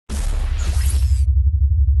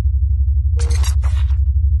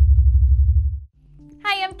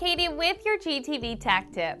Katie with your GTV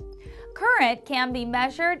Tech Tip. Current can be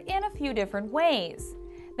measured in a few different ways.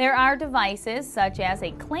 There are devices such as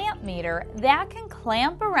a clamp meter that can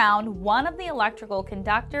clamp around one of the electrical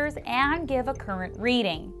conductors and give a current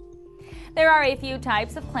reading. There are a few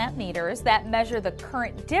types of clamp meters that measure the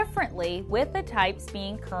current differently, with the types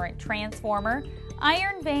being current transformer,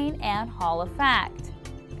 iron vane, and Hall effect.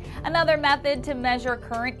 Another method to measure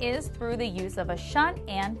current is through the use of a shunt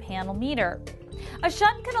and panel meter. A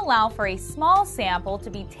shunt can allow for a small sample to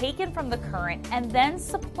be taken from the current and then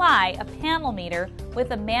supply a panel meter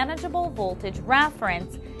with a manageable voltage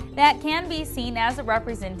reference that can be seen as a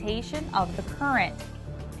representation of the current.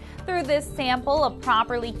 Through this sample, a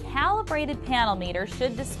properly calibrated panel meter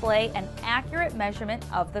should display an accurate measurement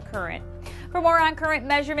of the current. For more on current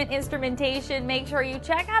measurement instrumentation, make sure you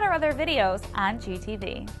check out our other videos on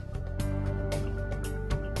GTV.